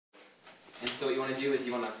And so what you want to do is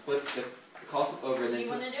you want to flip the call slip over. And do you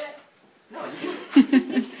want to do it? No, you do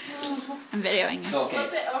it. I'm videoing you. So, okay.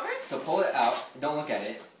 Flip it over? So pull it out. Don't look at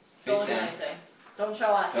it. Face Don't look down. at anything. Don't show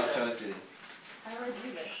us. Don't show us anything. How do I do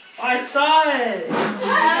this? I saw it!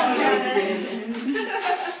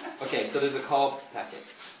 Okay, so there's a call packet.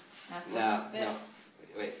 Now, Yeah. no.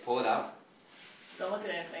 Wait, pull it out. Don't look at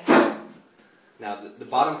anything. Now, the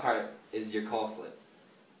bottom part is your call slip.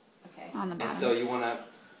 Okay. On the bottom. And so you want to,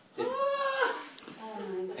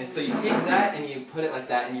 and so you take that and you put it like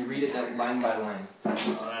that and you read it like line by line. Oh,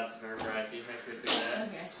 that's nerve-wracking. Make me do that.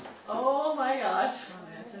 Okay. Oh my gosh. Oh,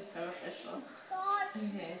 this is so official.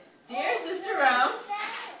 Okay. Dear Sister Rome,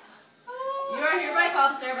 you are hereby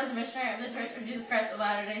called to serve as a missionary of the Church of Jesus Christ of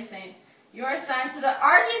Latter-day Saints. You are assigned to the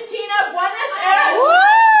Argentina Buenos Aires.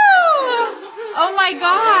 Woo! Oh my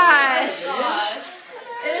gosh!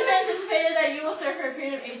 It is anticipated that you will serve for a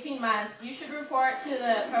period of 18 months. You should report to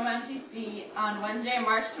the ProMMTC on Wednesday,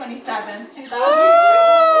 March 27th, 2002. You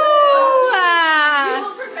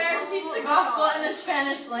will prepare to teach the gospel in the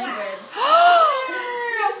Spanish language.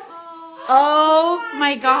 Oh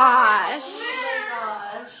my gosh!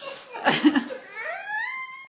 Oh my gosh.